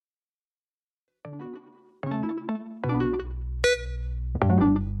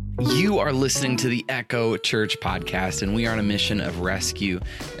You are listening to the Echo Church podcast, and we are on a mission of rescue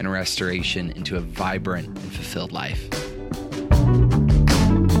and restoration into a vibrant and fulfilled life.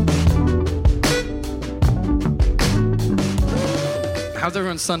 How's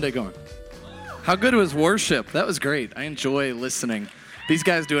everyone's Sunday going? How good was worship? That was great. I enjoy listening. These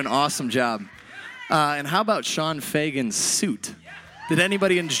guys do an awesome job. And how about Sean Fagan's suit? Did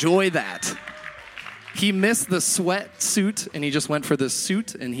anybody enjoy that? He missed the sweat suit, and he just went for the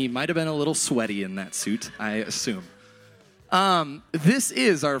suit, and he might have been a little sweaty in that suit, I assume. This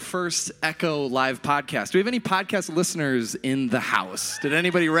is our first Echo Live podcast. Do we have any podcast listeners in the house? Did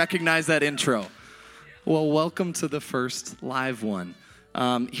anybody recognize that intro? Well, welcome to the first live one.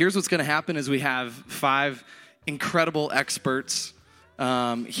 Here's what's going to happen is we have 5 incredible experts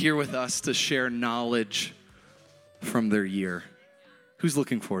here with us to share knowledge from their year. Who's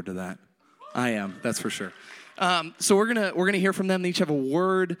looking forward to that? I am, that's for sure. So we're gonna hear from them. They each have a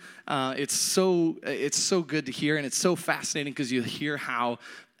word. It's so good to hear, and it's so fascinating because you hear how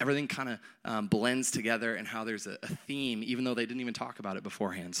everything kind of blends together and how there's a theme, even though they didn't even talk about it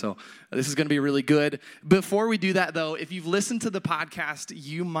beforehand. So this is going to be really good. Before we do that, though, if you've listened to the podcast,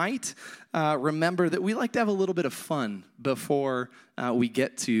 you might remember that we like to have a little bit of fun before we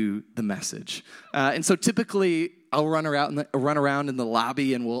get to the message. And so typically, I'll run around in the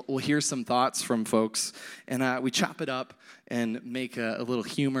lobby, and we'll hear some thoughts from folks, and we chop it up and make a little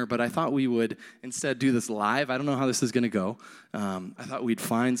humor, but I thought we would instead do this live. I don't know how this is going to go. I thought we'd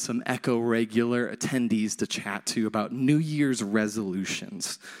find some Echo regular attendees to chat to about New Year's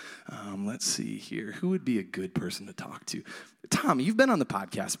resolutions. Let's see here. Who would be a good person to talk to? Tom, you've been on the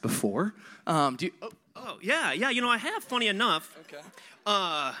podcast before. Yeah, you know, I have, funny enough. Okay.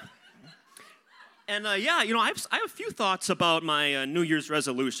 I have a few thoughts about my New Year's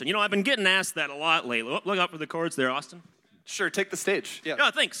resolution. You know, I've been getting asked that a lot lately. Look out for the chords there, Austin. Sure, take the stage. Yeah. Oh,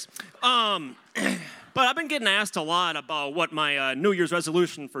 thanks. But I've been getting asked a lot about what my New Year's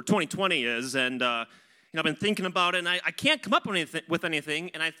resolution for 2020 is, and I've been thinking about it, and I can't come up with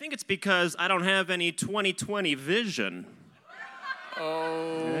anything, and I think it's because I don't have any 2020 vision.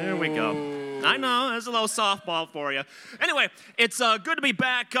 Oh. There we go. I know, there's a little softball for you. Anyway, it's good to be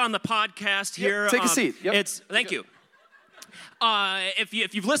back on the podcast here. Yep, take a seat. Yep. Thank you.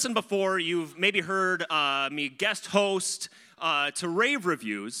 If you've listened before, you've maybe heard me guest host to rave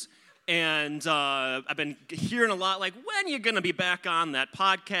reviews, and I've been hearing a lot like, when are you going to be back on that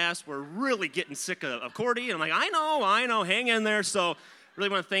podcast? We're really getting sick of Cordy. And I'm like, I know, hang in there. So really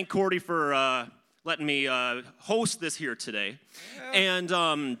want to thank Cordy for letting me host this here today. Yeah.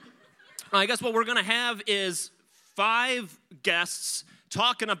 And I guess what we're going to have is 5 guests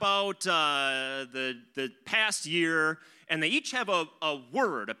talking about the past year, and they each have a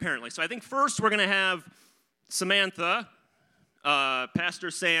word, apparently. So I think first we're going to have Samantha,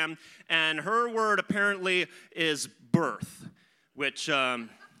 Pastor Sam, and her word apparently is birth, which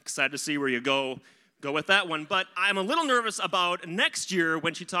excited to see where you go with that one. But I'm a little nervous about next year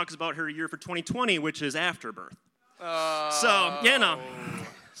when she talks about her year for 2020, which is afterbirth. So, you know.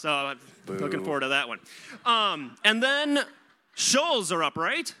 So I'm looking forward to that one. And then shows are up,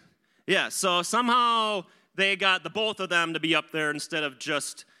 right? Yeah, so somehow they got the both of them to be up there instead of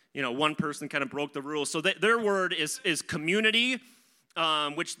just, one person kind of broke the rules. So their word is community,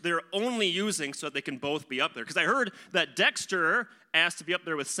 which they're only using so that they can both be up there. Because I heard that Dexter asked to be up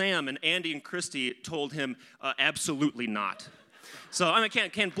there with Sam, and Andy and Christy told him absolutely not. So I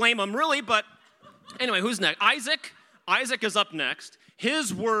can't blame them really, but anyway, who's next? Isaac is up next.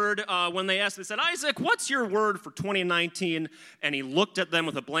 His word, when they asked, they said, Isaac, what's your word for 2019? And he looked at them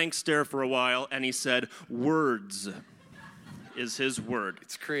with a blank stare for a while, and he said, words is his word.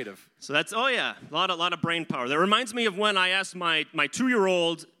 It's creative. So that's, a lot of brain power. That reminds me of when I asked my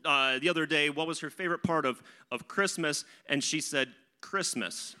 2-year-old the other day what was her favorite part of Christmas, and she said,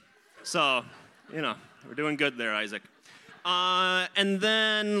 Christmas. So, we're doing good there, Isaac. And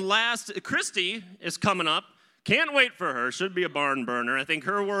then last, Christy is coming up. Can't wait for her. Should be a barn burner. I think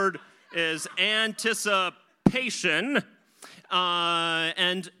her word is anticipation.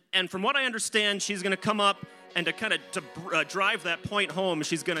 And from what I understand, she's going to come up and to drive that point home,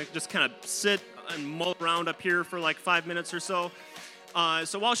 she's going to just kind of sit and mull around up here for like 5 minutes or so.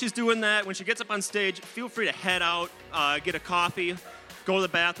 So while she's doing that, when she gets up on stage, feel free to head out, get a coffee, go to the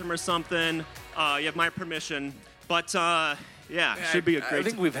bathroom or something. You have my permission. But should be a great. I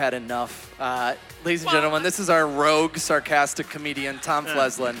think we've had enough. Ladies and gentlemen, this is our rogue, sarcastic comedian, Tom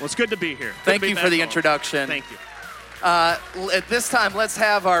Fleslin. Well, it's good to be here. Thank you for the introduction. Thank you. At this time, let's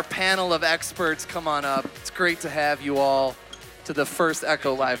have our panel of experts come on up. It's great to have you all to the first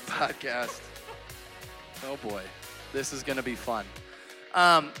Echo Live podcast. Oh boy, this is going to be fun.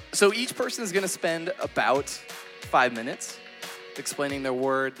 So each person is going to spend about 5 minutes explaining their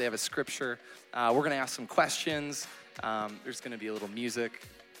word. They have a scripture. We're going to ask some questions. There's going to be a little music.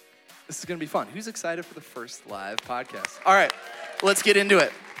 This is going to be fun. Who's excited for the first live podcast? All right, let's get into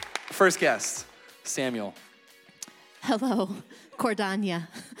it. First guest, Samuel. Hello, Cordania.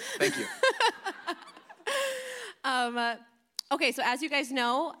 Thank you. Okay, so as you guys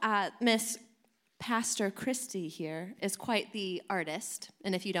know, Miss Pastor Christy here is quite the artist,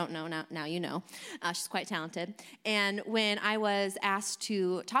 and if you don't know, now you know. She's quite talented. And when I was asked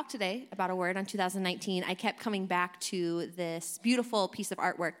to talk today about a word on 2019, I kept coming back to this beautiful piece of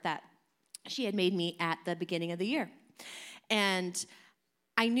artwork that she had made me at the beginning of the year. And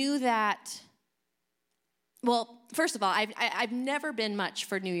I knew that, well, first of all, I've never been much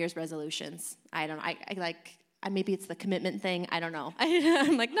for New Year's resolutions. I don't know, I like... Maybe it's the commitment thing. I don't know.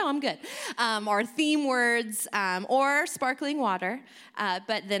 I'm like, no, I'm good. Or theme words, or sparkling water.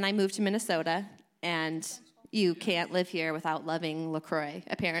 But then I moved to Minnesota, and you can't live here without loving LaCroix,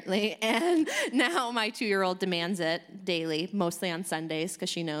 apparently. And now my 2-year-old demands it daily, mostly on Sundays, because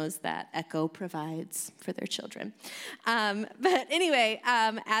she knows that Echo provides for their children. But anyway,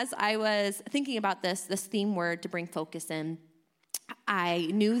 as I was thinking about this theme word to bring focus in, I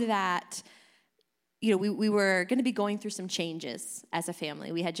knew that we were going to be going through some changes as a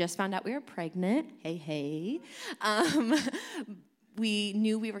family. We had just found out we were pregnant. Hey. We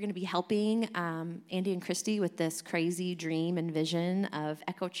knew we were going to be helping Andy and Christy with this crazy dream and vision of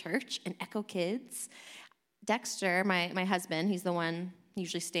Echo Church and Echo Kids. Dexter, my husband, he's the one who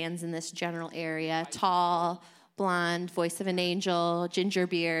usually stands in this general area, tall, blonde, voice of an angel, ginger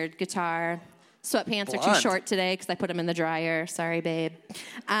beard, guitar. Sweatpants are too short today because I put them in the dryer. Sorry, babe.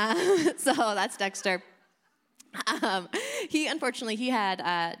 So that's Dexter. He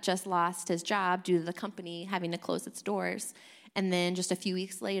had just lost his job due to the company having to close its doors. And then just a few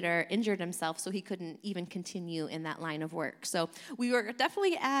weeks later, injured himself, so he couldn't even continue in that line of work. So we were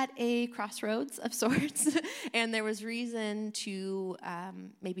definitely at a crossroads of sorts, and there was reason to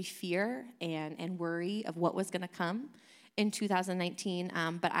maybe fear and worry of what was going to come in 2019.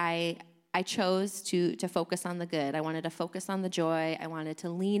 But I chose to focus on the good. I wanted to focus on the joy. I wanted to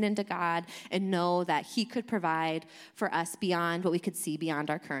lean into God and know that He could provide for us beyond what we could see beyond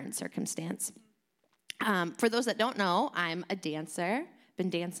our current circumstance. For those that don't know, I'm a dancer. Been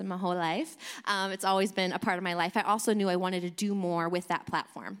dancing my whole life. It's always been a part of my life. I also knew I wanted to do more with that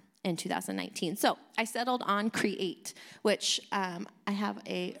platform in 2019. So I settled on Create, which I have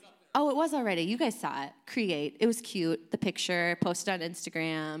Oh, it was already. You guys saw it. Create. It was cute. The picture posted on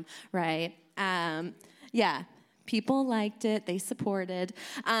Instagram, right? Yeah. People liked it. They supported.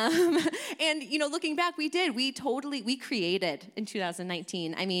 And, looking back, we created in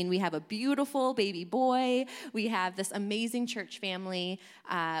 2019. I mean, we have a beautiful baby boy. We have this amazing church family.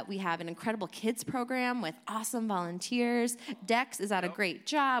 We have an incredible kids program with awesome volunteers. Dex is at a great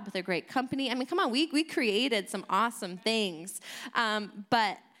job with a great company. I mean, come on, we created some awesome things.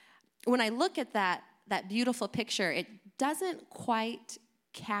 But when I look at that beautiful picture, it doesn't quite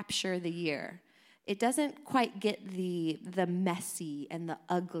capture the year. It doesn't quite get the messy and the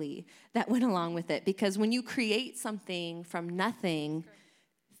ugly that went along with it. Because when you create something from nothing,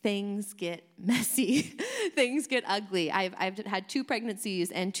 things get messy. Things get ugly. I've had 2 pregnancies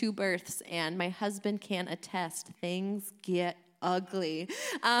and 2 births, and my husband can attest, things get ugly.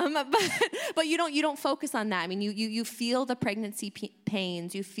 But you don't focus on that. I mean, you feel the pregnancy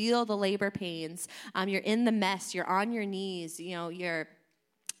pains, you feel the labor pains. You're in the mess, you're on your knees, you're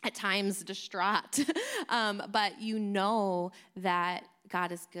at times distraught. But you know that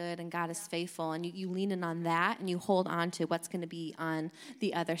God is good and God is faithful, and you lean in on that and you hold on to what's going to be on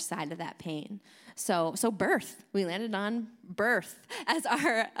the other side of that pain. So birth. We landed on birth as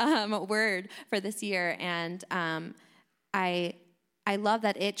our word for this year, and I love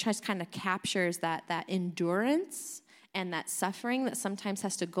that it just kind of captures that endurance and that suffering that sometimes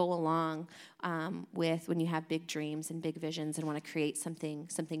has to go along with when you have big dreams and big visions and want to create something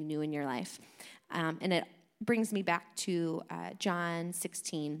new in your life. And it brings me back to John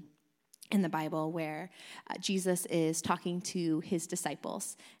 16 in the Bible, where Jesus is talking to his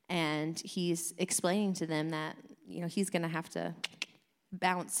disciples, and he's explaining to them that he's going to have to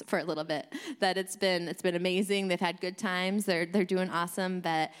bounce for a little bit, that it's been amazing. They've had good times. They're doing awesome,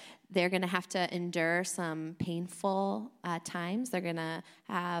 but they're going to have to endure some painful times. They're going to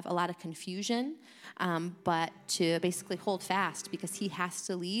have a lot of confusion, but to basically hold fast, because he has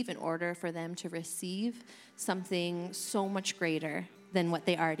to leave in order for them to receive something so much greater than what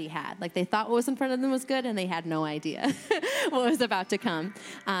they already had. Like they thought what was in front of them was good, and they had no idea what was about to come.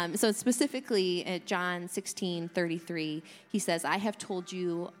 So specifically at John 16:33, he says, I have told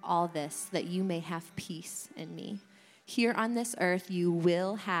you all this that you may have peace in me. Here on this earth you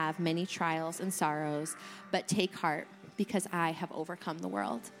will have many trials and sorrows, but take heart because I have overcome the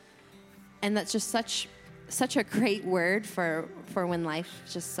world. And that's just such a great word for when life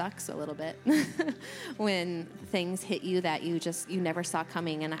just sucks a little bit, when things hit you that you never saw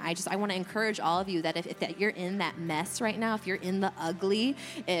coming. And I want to encourage all of you that if that you're in that mess right now, if you're in the ugly,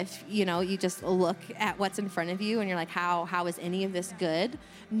 if you just look at what's in front of you and you're like, how is any of this good?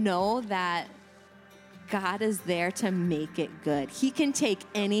 Know that God is there to make it good. He can take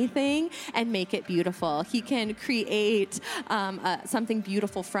anything and make it beautiful. He can create something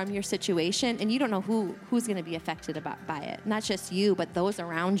beautiful from your situation, and you don't know who's going to be affected by it. Not just you, but those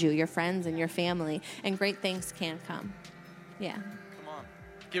around you, your friends and your family, and great things can come. Yeah. Come on.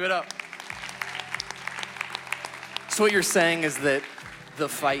 Give it up. So what you're saying is that the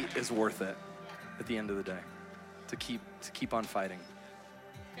fight is worth it at the end of the day, to keep on fighting.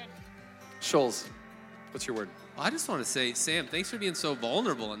 Good. Scholes. What's your word? Well, I just want to say, Sam, thanks for being so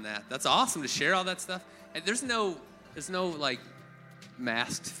vulnerable in that. That's awesome to share all that stuff. And there's no like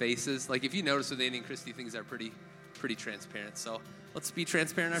masked faces. Like if you notice with Andy and Christy, things are pretty transparent. So let's be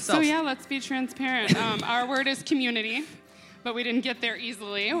transparent ourselves. So yeah, let's be transparent. Our word is community, but we didn't get there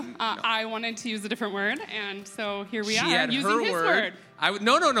easily. I wanted to use a different word, and so here we are using his word.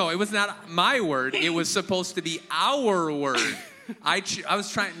 No, it was not my word. It was supposed to be our word. I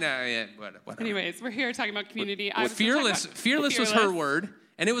was trying. No, yeah, whatever. Anyways, we're here talking about community. Fearless was her word,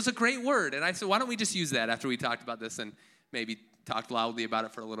 and it was a great word. And I said, why don't we just use that after we talked about this and maybe talked loudly about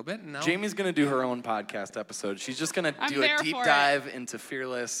it for a little bit? And now Jamie's going to do her own podcast episode. She's just going to do a deep dive into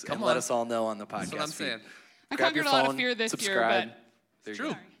Fearless and let us all know on the podcast. That's what I'm saying. I conquered a lot of fear this subscribe. year, but It's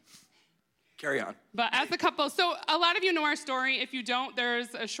true. Carry on. But as a couple, so a lot of you know our story. If you don't,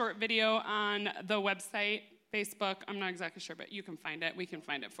 there's a short video on the website, Facebook. I'm not exactly sure, but you can find it. We can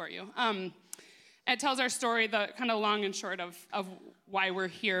find it for you. It tells our story, the kind of long and short of why we're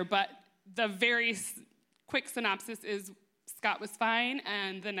here. But the very quick synopsis is Scott was fine,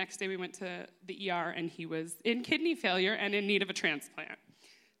 and the next day we went to the ER, and he was in kidney failure and in need of a transplant.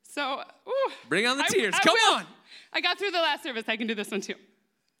 So, bring on the tears. Come on. I got through the last service. I can do this one too.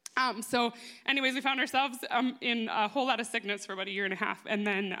 So anyways, we found ourselves in a whole lot of sickness for about a year and a half. And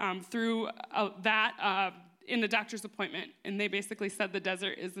then through that, in the doctor's appointment, and they basically said the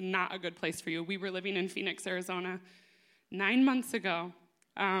desert is not a good place for you. We were living in Phoenix, Arizona 9 months ago.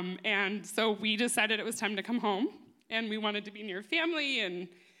 And so we decided it was time to come home, and we wanted to be near family.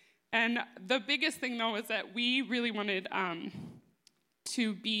 And the biggest thing, though, is that we really wanted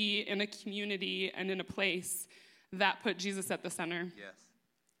to be in a community and in a place that put Jesus at the center. Yes.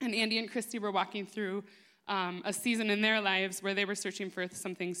 And Andy and Christy were walking through a season in their lives where they were searching for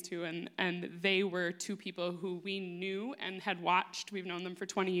some things too, and they were two people who we knew and had watched. We've known them for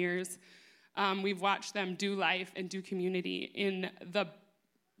 20 years. We've watched them do life and do community in the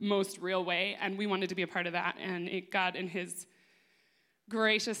most real way, and we wanted to be a part of that. And God, in his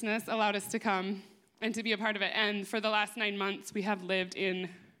graciousness, allowed us to come and to be a part of it. And for the last 9 months, we have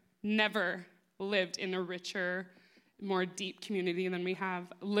never lived in a richer, more deep community than we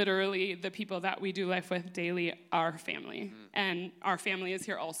have. Literally, the people that we do life with daily are family. And our family is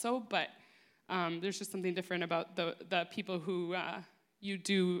here also, but there's just something different about the people who you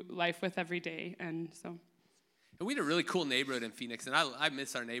do life with every day. And so... And we had a really cool neighborhood in Phoenix, and I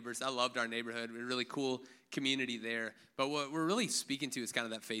miss our neighbors. I loved our neighborhood. We had a really cool community there. But what we're really speaking to is kind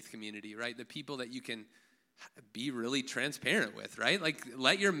of that faith community, right? The people that you can be really transparent with, right? Like,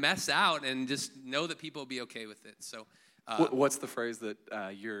 let your mess out and just know that people will be okay with it. So, what's the phrase that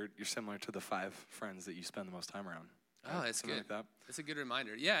you're similar to the 5 friends that you spend the most time around? Oh, that's good. Like that? That's a good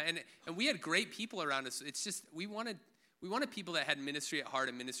reminder. Yeah, and we had great people around us. It's just we wanted people that had ministry at heart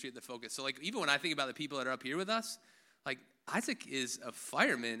and ministry at the focus. So, like, even when I think about the people that are up here with us, like, Isaac is a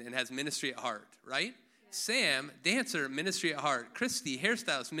fireman and has ministry at heart, right? Yeah. Sam, dancer, ministry at heart. Christy,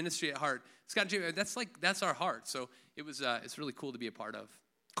 hairstylist, ministry at heart. Scott, that's our heart. So it's really cool to be a part of.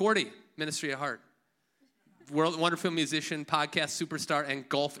 Cordy, ministry at heart. Wonderful musician, podcast superstar, and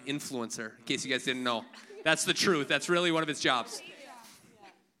golf influencer, in case you guys didn't know. That's the truth. That's really one of his jobs.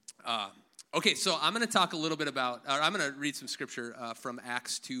 Okay, so I'm going to talk a little bit I'm going to read some scripture from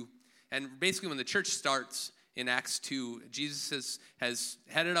Acts 2. And basically when the church starts in Acts 2, Jesus has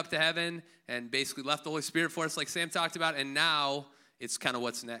headed up to heaven and basically left the Holy Spirit for us like Sam talked about, and now it's kind of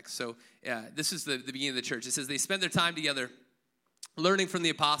what's next. So this is the beginning of the church. It says they spent their time together learning from the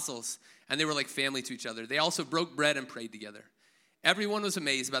apostles, and they were like family to each other. They also broke bread and prayed together. Everyone was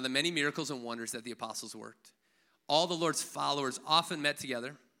amazed by the many miracles and wonders that the apostles worked. All the Lord's followers often met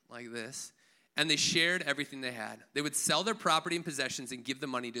together like this, and they shared everything they had. They would sell their property and possessions and give the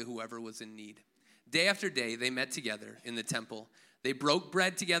money to whoever was in need. Day after day, they met together in the temple. They broke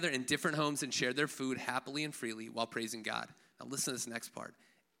bread together in different homes and shared their food happily and freely while praising God. Now listen to this next part.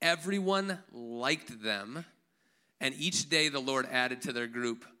 Everyone liked them, and each day the Lord added to their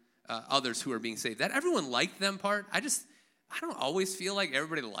group others who were being saved. That everyone liked them part, I don't always feel like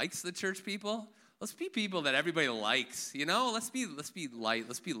everybody likes the church people. Let's be people that everybody likes, you know? Let's be light,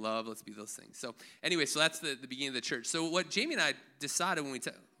 let's be love, let's be those things. So anyway, so that's the beginning of the church. So what Jamie and I decided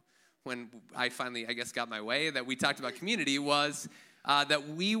when I finally, I guess, got my way, that we talked about community was that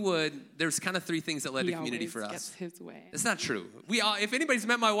there's kind of 3 things that led to community for us. Gets his way. It's not true. If anybody's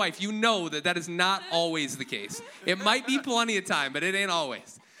met my wife, you know that is not always the case. It might be plenty of time, but it ain't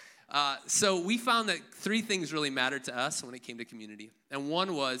always. So we found that 3 things really mattered to us when it came to community. And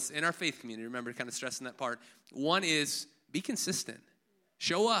one was, in our faith community, remember kind of stressing that part. One is, be consistent.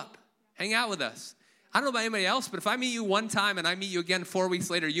 Show up. Hang out with us. I don't know about anybody else, but if I meet you one time and I meet you again 4 weeks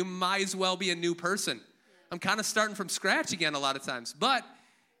later, you might as well be a new person. I'm kind of starting from scratch again a lot of times. But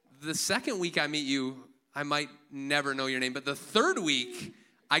the second week I meet you, I might never know your name. But the third week,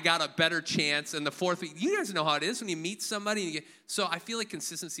 I got a better chance. And the fourth week, you guys know how it is when you meet somebody. So I feel like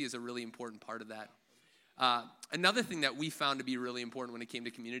consistency is a really important part of that. Another thing that we found to be really important when it came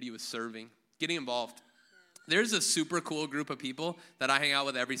to community was serving, getting involved. There's a super cool group of people that I hang out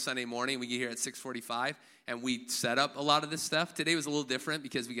with every Sunday morning. We get here at 6:45, and we set up a lot of this stuff. Today was a little different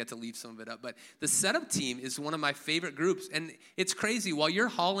because we get to leave some of it up. But the setup team is one of my favorite groups. And it's crazy. While you're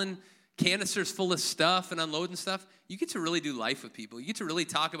hauling canisters full of stuff and unloading stuff, you get to really do life with people. You get to really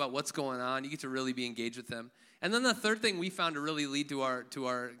talk about what's going on. You get to really be engaged with them. And then the third thing we found to really lead to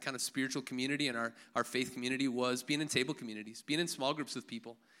our kind of spiritual community and our faith community was being in table communities, being in small groups with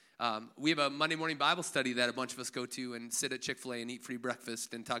people. We have a Monday morning Bible study that a bunch of us go to and sit at Chick-fil-A and eat free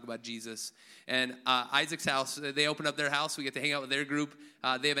breakfast and talk about Jesus. And Isaac's house, they open up their house. We get to hang out with their group.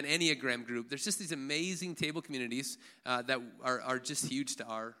 They have an Enneagram group. There's just these amazing table communities that are just huge to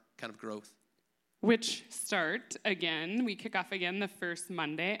our kind of growth. Which start again, we kick off again the first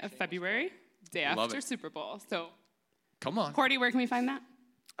Monday of February, day after Super Bowl. So, come on. Cordy, where can we find that?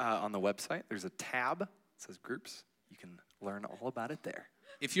 On the website, there's a tab that says groups. You can learn all about it there.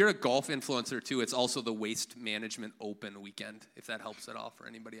 If you're a golf influencer, too, it's also the Waste Management Open weekend, if that helps at all for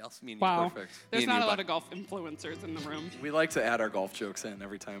anybody else. Me and wow. You. Perfect. There's not a lot of golf influencers in the room. We like to add our golf jokes in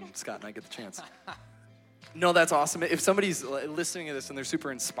every time Scott and I get the chance. No, that's awesome. If somebody's listening to this and they're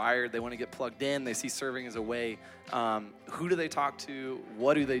super inspired, they want to get plugged in, they see serving as a way, who do they talk to?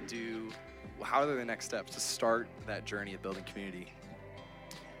 What do they do? How are the next steps to start that journey of building community?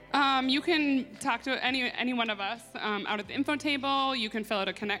 You can talk to any one of us out at the info table. You can fill out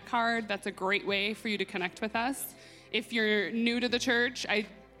a Connect card. That's a great way for you to connect with us. If you're new to the church, I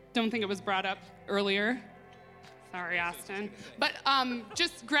don't think it was brought up earlier. Sorry, Austin. But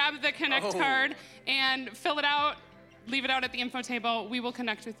just grab the Connect card and fill it out. Leave it out at the info table. We will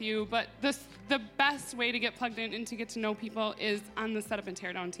connect with you. But the best way to get plugged in and to get to know people is on the Setup and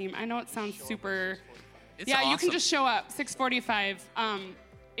Teardown team. I know it sounds super... It's awesome. You can just show up, 6:45.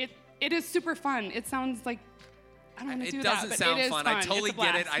 It is super fun. It sounds like, I don't want to do that, but it is fun. It doesn't sound fun. I totally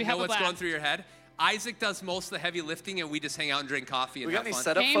get it. I know what's going through your head. Isaac does most of the heavy lifting, and we just hang out and drink coffee and have fun. We got any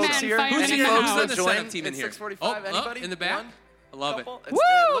setup folks here? Any Any folks Who's on that the join? setup team in here? 6:45, anybody? In the back? One? I love Couple? it.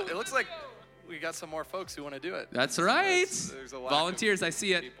 Woo! It looks like we got some more folks who want to do it. That's right. There's a lot Volunteers, of I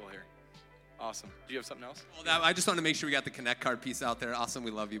see it. people here. Awesome. Do you have something else? Well, I just want to make sure we got the Connect card piece out there. Awesome.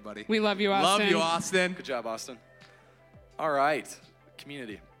 We love you, buddy. We love you, Austin. Love you, Austin. Good job, Austin. All right,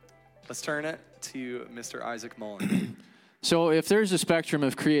 community. Let's turn it to Mr. Isaac Mullen. So if there's a spectrum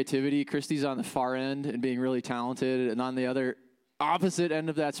of creativity, Christy's on the far end and being really talented, and on the other opposite end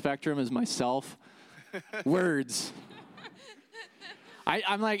of that spectrum is myself. Words.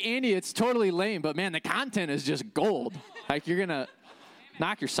 I'm like, Andy, it's totally lame, but man, the content is just gold. Like, you're going to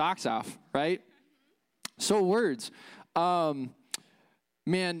knock your socks off, right? So words.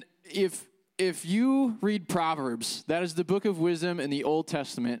 Man, if you read Proverbs, that is the book of wisdom in the Old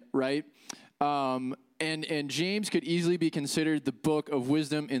Testament, right? And James could easily be considered the book of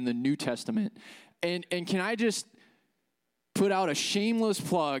wisdom in the New Testament. And can I just put out a shameless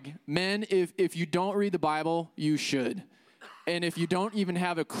plug? Men, if you don't read the Bible, you should. And if you don't even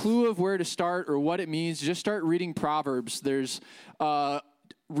have a clue of where to start or what it means, just start reading Proverbs. There's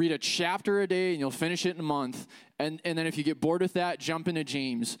read a chapter a day and you'll finish it in a month. And then if you get bored with that, jump into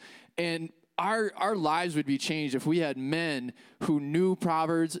James. And our lives would be changed if we had men who knew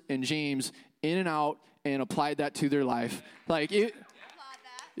Proverbs and James in and out and applied that to their life. Like it.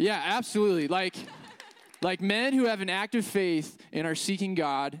 Yeah, absolutely. Like men who have an active faith and are seeking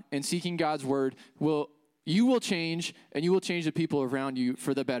God and seeking God's word you will change, and you will change the people around you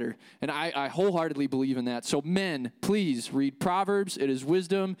for the better. And I wholeheartedly believe in that. So men, please read Proverbs. It is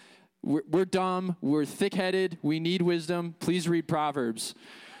wisdom. We're dumb. We're thick-headed. We need wisdom. Please read Proverbs,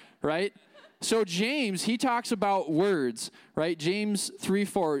 right? So James, he talks about words, right? James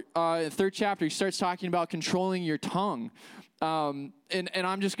 3:4, third chapter, he starts talking about controlling your tongue. And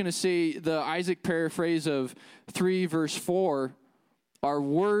I'm just going to say the Isaac paraphrase of 3 verse 4, our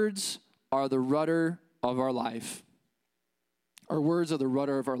words are the rudder of our life. Our words are the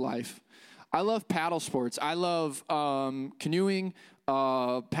rudder of our life. I love paddle sports. I love canoeing,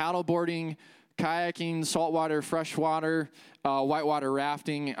 paddle boarding, kayaking, saltwater, freshwater, whitewater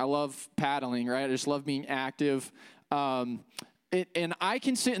rafting. I love paddling, right? I just love being active. And I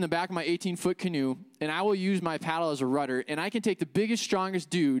can sit in the back of my 18-foot canoe, and I will use my paddle as a rudder, and I can take the biggest, strongest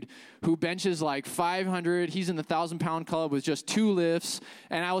dude who benches like 500. He's in the 1,000-pound club with just 2 lifts,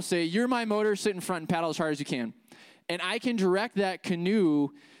 and I will say, you're my motor, sit in front and paddle as hard as you can. And I can direct that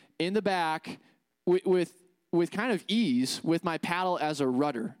canoe in the back with kind of ease with my paddle as a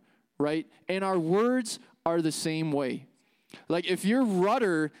rudder, right? And our words are the same way. Like if your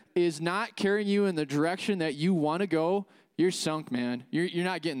rudder is not carrying you in the direction that you want to go, you're sunk, man. You're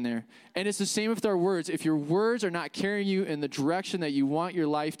not getting there. And it's the same with our words. If your words are not carrying you in the direction that you want your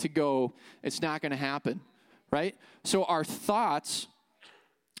life to go, it's not going to happen, right? So our thoughts,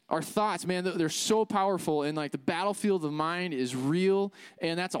 man, they're so powerful, and like the battlefield of the mind is real,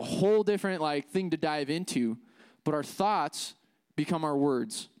 and that's a whole different like thing to dive into. But our thoughts become our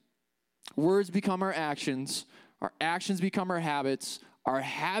words. Words become our actions become our habits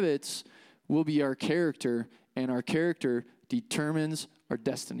will be our character, and our character determines our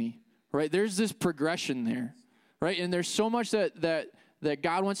destiny, right? There's this progression there, right? And there's so much that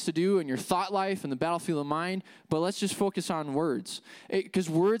God wants to do in your thought life and the battlefield of mind, but let's just focus on words, because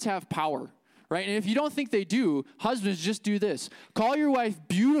words have power, right? And if you don't think they do, husbands, just do this. Call your wife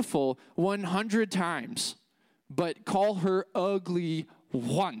beautiful 100 times, but call her ugly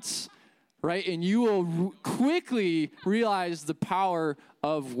once, right? And you will quickly realize the power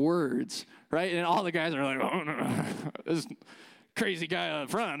of words, right? And all the guys are like, oh, no, this crazy guy up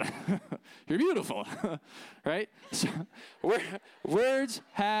front, you're beautiful, right? So, words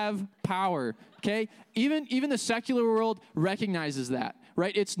have power, okay? Even the secular world recognizes that,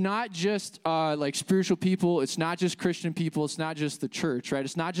 right? It's not just like spiritual people. It's not just Christian people. It's not just the church, right?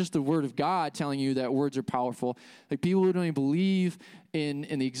 It's not just the word of God telling you that words are powerful. Like people who don't even believe in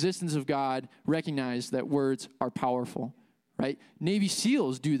the existence of God recognize that words are powerful, right? Navy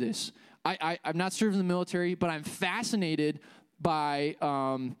SEALs do this. I'm not serving in the military, but I'm fascinated by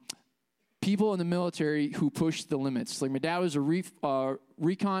people in the military who push the limits. Like my dad was a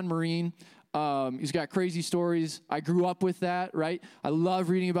recon Marine. He's got crazy stories. I grew up with that, right? I love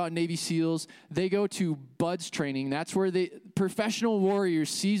reading about Navy SEALs. They go to BUDS training. That's where professional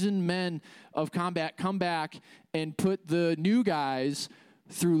warriors, seasoned men of combat, come back and put the new guys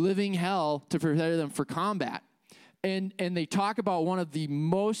through living hell to prepare them for combat. And they talk about one of the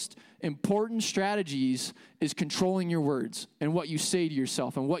most important strategies is controlling your words and what you say to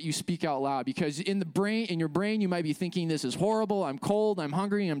yourself and what you speak out loud. Because in your brain, you might be thinking, this is horrible, I'm cold, I'm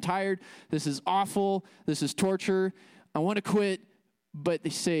hungry, I'm tired, this is awful, this is torture, I want to quit. But they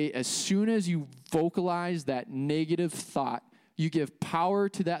say as soon as you vocalize that negative thought, you give power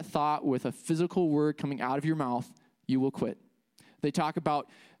to that thought with a physical word coming out of your mouth, you will quit. They talk about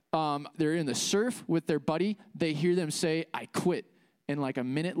they're in the surf with their buddy. They hear them say, I quit. And like a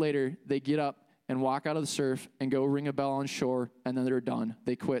minute later, they get up and walk out of the surf and go ring a bell on shore, and then they're done.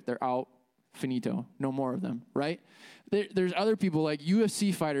 They quit. They're out. Finito. No more of them, right? There's other people like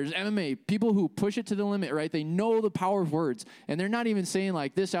UFC fighters, MMA, people who push it to the limit, right? They know the power of words, and they're not even saying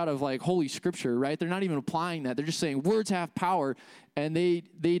like this out of like Holy Scripture, right? They're not even applying that. They're just saying words have power, and they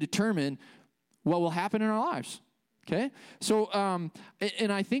determine what will happen in our lives. Okay? So,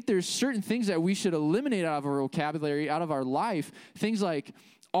 and I think there's certain things that we should eliminate out of our vocabulary, out of our life. Things like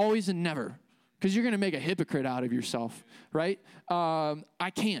always and never, because you're going to make a hypocrite out of yourself, right?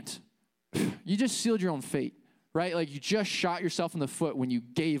 I can't. You just sealed your own fate, right? Like you just shot yourself in the foot when you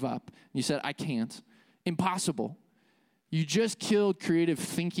gave up. And you said, I can't. Impossible. You just killed creative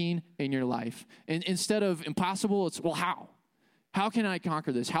thinking in your life. And instead of impossible, it's, well, how? How can I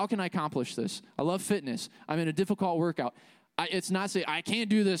conquer this? How can I accomplish this? I love fitness. I'm in a difficult workout. It's not say, I can't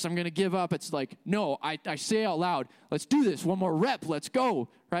do this, I'm going to give up. It's like, no, I say out loud, let's do this. One more rep, let's go,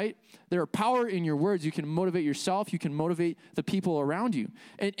 right? There are power in your words. You can motivate yourself. You can motivate the people around you.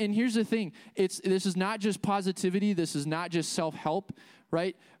 And here's the thing. This is not just positivity. This is not just self-help,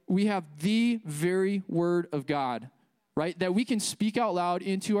 right? We have the very word of God, right? That we can speak out loud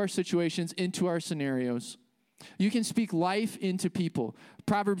into our situations, into our scenarios. You can speak life into people.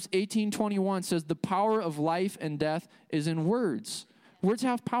 Proverbs 18:21 says, the power of life and death is in words. Words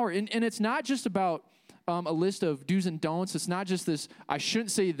have power. And it's not just about a list of do's and don'ts. It's not just this, I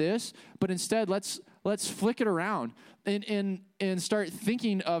shouldn't say this, but instead let's flick it around and start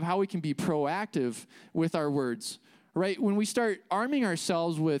thinking of how we can be proactive with our words. Right? When we start arming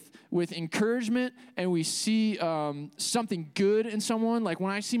ourselves with encouragement and we see something good in someone, like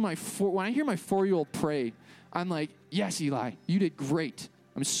when I hear my 4-year-old pray, I'm like, yes, Eli, you did great.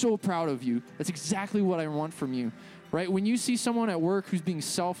 I'm so proud of you. That's exactly what I want from you, right? When you see someone at work who's being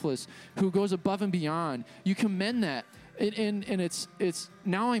selfless, who goes above and beyond, you commend that. And it's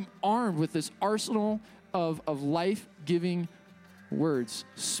now I'm armed with this arsenal of life-giving words,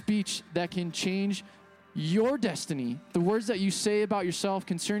 speech that can change your destiny, the words that you say about yourself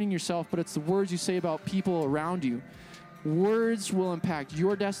concerning yourself, but it's the words you say about people around you. Words will impact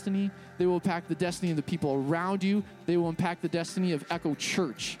your destiny. They will impact the destiny of the people around you. They will impact the destiny of Echo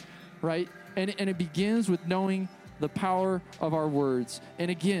Church, right? And it begins with knowing the power of our words.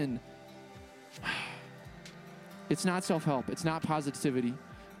 And again, it's not self-help. It's not positivity.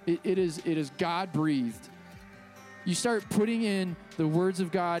 It is God-breathed. You start putting in the words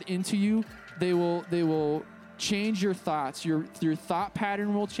of God into you, they will change your thoughts. Your thought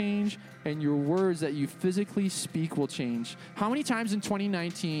pattern will change, and your words that you physically speak will change. How many times in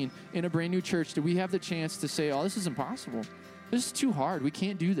 2019 in a brand new church did we have the chance to say, oh, this is impossible. This is too hard. We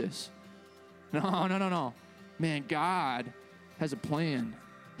can't do this. No. Man, God has a plan.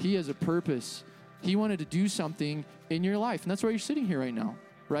 He has a purpose. He wanted to do something in your life, and that's why you're sitting here right now,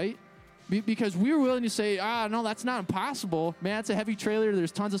 right? Because we were willing to say, no, that's not impossible. Man, it's a heavy trailer.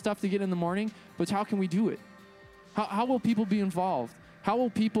 There's tons of stuff to get in the morning, but how can we do it? How will people be involved? How will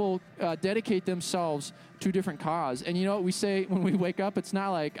people dedicate themselves to a different cause? And you know what we say when we wake up? It's not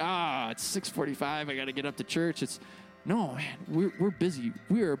like, it's 6:45, I got to get up to church. It's, no, man, we're busy.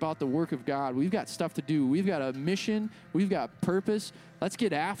 We are about the work of God. We've got stuff to do. We've got a mission. We've got purpose. Let's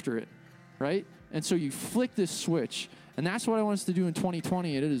get after it, right? And so you flick this switch. And that's what I want us to do in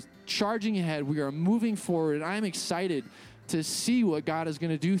 2020. It is charging ahead. We are moving forward. And I'm excited to see what God is going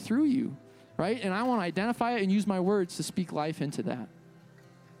to do through you, right? And I want to identify it and use my words to speak life into that.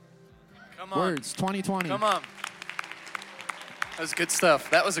 Come on. Words, 2020. Come on. That was good stuff.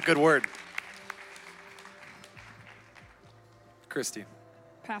 That was a good word. Christy.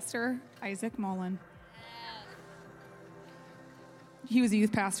 Pastor Isaac Mullen. He was a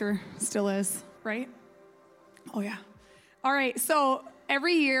youth pastor, still is, right? Oh, yeah. All right, so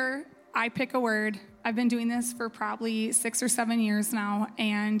every year I pick a word. I've been doing this for probably 6 or 7 years now,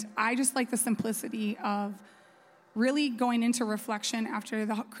 and I just like the simplicity of really going into reflection after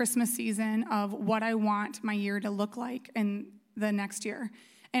the Christmas season of what I want my year to look like in the next year.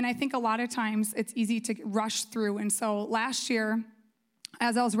 And I think a lot of times it's easy to rush through. And so last year,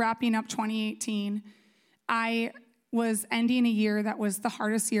 as I was wrapping up 2018, I was ending a year that was the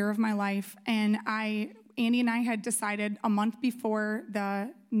hardest year of my life. And Andy and I had decided a month before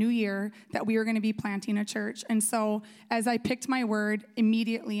the new year that we were going to be planting a church. And so as I picked my word,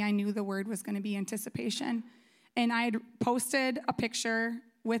 immediately I knew the word was going to be anticipation. And I had posted a picture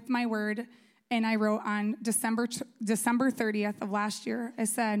with my word, and I wrote on December 30th of last year, I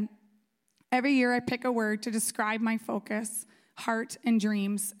said, every year I pick a word to describe my focus, heart, and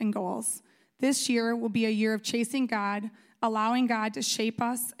dreams and goals. This year will be a year of chasing God, allowing God to shape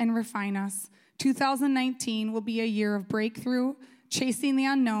us and refine us. 2019 will be a year of breakthrough, chasing the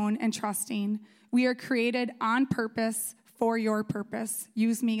unknown, and trusting. We are created on purpose for your purpose.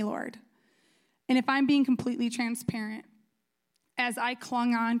 Use me, Lord. And if I'm being completely transparent, as I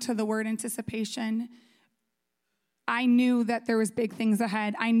clung on to the word anticipation, I knew that there was big things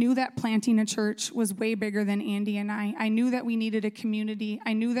ahead. I knew that planting a church was way bigger than Andy and I. I knew that we needed a community.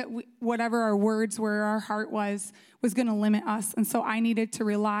 I knew that whatever our words were, our heart was going to limit us. And so I needed to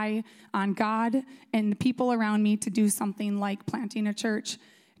rely on God and the people around me to do something like planting a church.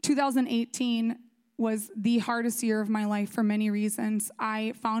 2018 was the hardest year of my life for many reasons.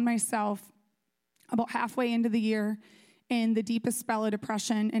 I found myself about halfway into the year in the deepest spell of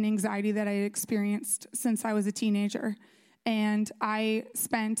depression and anxiety that I had experienced since I was a teenager. And I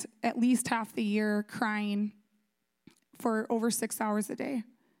spent at least half the year crying for over 6 hours a day,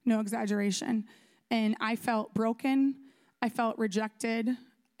 no exaggeration. And I felt broken. I felt rejected.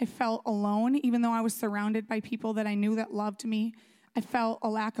 I felt alone, even though I was surrounded by people that I knew that loved me. I felt a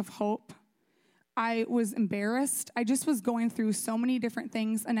lack of hope. I was embarrassed. I just was going through so many different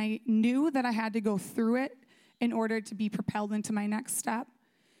things, and I knew that I had to go through it in order to be propelled into my next step.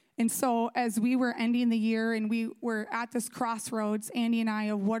 And so as we were ending the year and we were at this crossroads, Andy and I,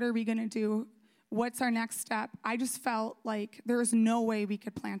 of what are we going to do? What's our next step? I just felt like there's no way we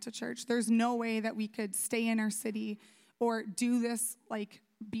could plant a church. There's no way that we could stay in our city or do this, like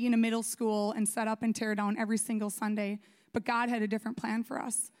be in a middle school and set up and tear down every single Sunday. But God had a different plan for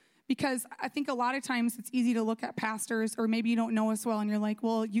us. Because I think a lot of times it's easy to look at pastors, or maybe you don't know us well and you're like,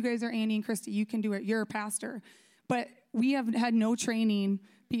 well, you guys are Andy and Christy, you can do it, you're a pastor. But we have had no training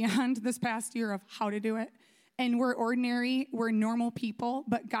beyond this past year of how to do it. And we're ordinary, we're normal people,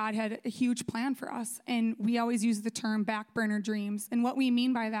 but God had a huge plan for us. And we always use the term back burner dreams. And what we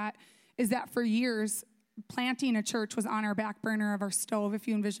mean by that is that for years, planting a church was on our back burner of our stove, if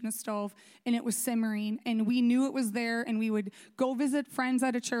you envision a stove, and it was simmering, and we knew it was there, and we would go visit friends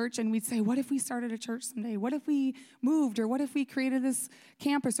at a church, and we'd say, what if we started a church someday? What if we moved, or what if we created this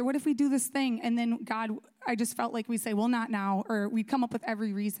campus, or what if we do this thing? And then God, I just felt like we'd say, well, not now, or we'd come up with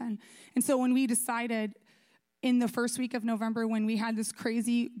every reason. And so when we decided in the first week of November, when we had this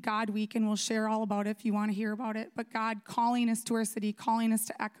crazy God week, and we'll share all about it if you want to hear about it, but God calling us to our city, calling us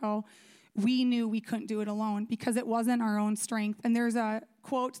to Echo, we knew we couldn't do it alone because it wasn't our own strength. And there's a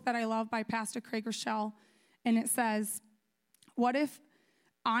quote that I love by Pastor Craig Rochelle, and it says, what if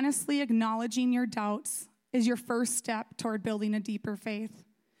honestly acknowledging your doubts is your first step toward building a deeper faith?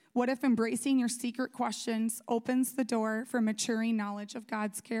 What if embracing your secret questions opens the door for maturing knowledge of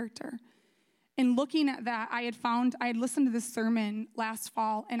God's character? And looking at that, I had listened to this sermon last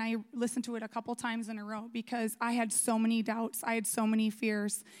fall, and I listened to it a couple times in a row because I had so many doubts, I had so many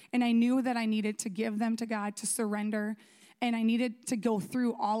fears, and I knew that I needed to give them to God, to surrender, and I needed to go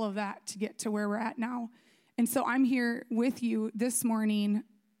through all of that to get to where we're at now. And so I'm here with you this morning,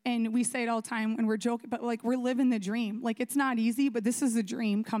 and we say it all the time when we're joking, but like we're living the dream. Like it's not easy, but this is a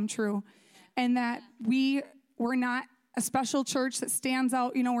dream come true. And that we're not a special church that stands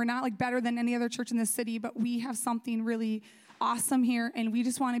out. You know, we're not like better than any other church in the city, but we have something really awesome here, and we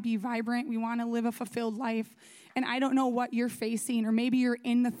just want to be vibrant. We want to live a fulfilled life. And I don't know what you're facing, or maybe you're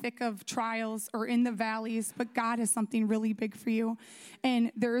in the thick of trials or in the valleys, but God has something really big for you.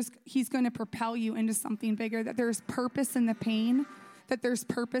 And He's going to propel you into something bigger, that there's purpose in the pain, that there's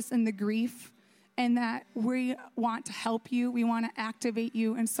purpose in the grief, and that we want to help you. We want to activate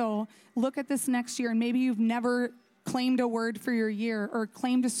you. And so look at this next year, and maybe you've never claimed a word for your year or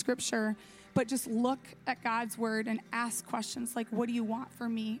claimed a scripture, but just look at God's word and ask questions like, what do you want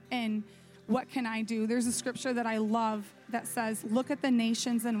from me? And what can I do? There's a scripture that I love that says, look at the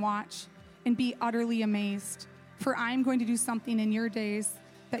nations and watch and be utterly amazed. For I'm going to do something in your days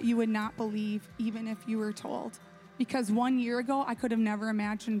that you would not believe, even if you were told. Because 1 year ago, I could have never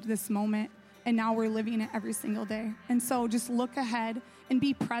imagined this moment, and now we're living it every single day. And so just look ahead and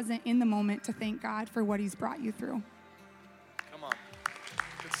be present in the moment to thank God for what He's brought you through. Come on.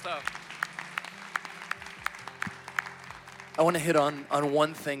 Good stuff. I want to hit on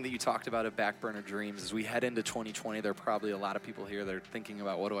one thing that you talked about at Back Burner Dreams. As we head into 2020, there are probably a lot of people here that are thinking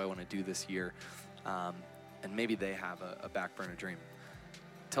about, what do I want to do this year? And maybe they have a back burner dream.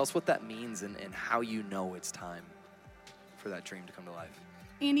 Tell us what that means and how you know it's time for that dream to come to life.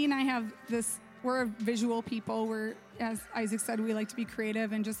 Andy and I have this, we're visual people. We're, as Isaac said, we like to be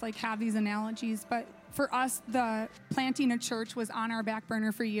creative and just like have these analogies. But for us, the planting a church was on our back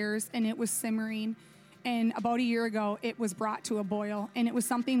burner for years, and it was simmering. And about a year ago, it was brought to a boil, and it was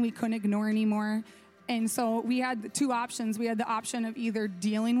something we couldn't ignore anymore. And so we had the two options. We had the option of either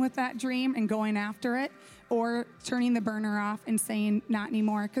dealing with that dream and going after it, or turning the burner off and saying not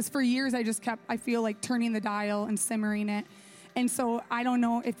anymore. Because for years, I feel like turning the dial and simmering it. And so I don't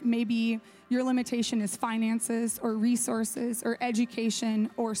know if maybe your limitation is finances or resources or education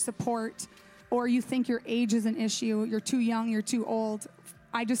or support, or you think your age is an issue, you're too young, you're too old.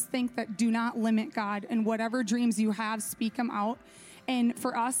 I just think that do not limit God, and whatever dreams you have, speak them out. And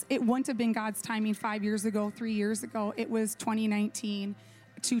for us, it wouldn't have been God's timing 5 years ago, 3 years ago. It was 2019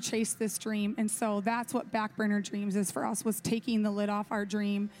 to chase this dream. And so that's what Back Burner Dreams is for us, was taking the lid off our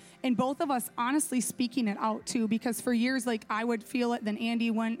dream. And both of us honestly speaking it out too, because for years, like I would feel it, then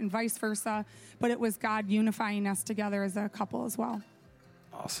Andy went, and vice versa. But it was God unifying us together as a couple as well.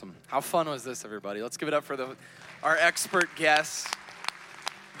 Awesome. How fun was this, everybody? Let's give it up for our expert guests.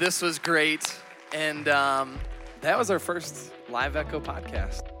 This was great. And that was our first Live Echo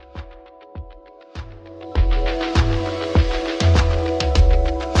podcast.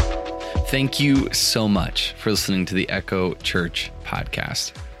 Thank you so much for listening to the Echo Church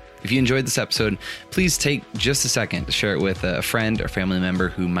podcast. If you enjoyed this episode, please take just a second to share it with a friend or family member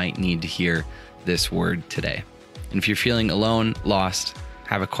who might need to hear this word today. And if you're feeling alone, lost,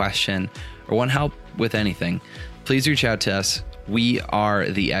 have a question, or want help with anything, please reach out to us. We are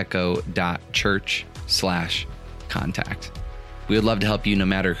theecho.church/contact. We would love to help you no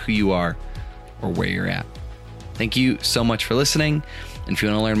matter who you are or where you're at. Thank you so much for listening. And if you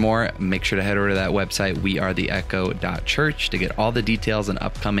want to learn more, make sure to head over to that website, wearetheecho.church, to get all the details on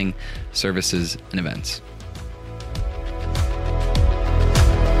upcoming services and events.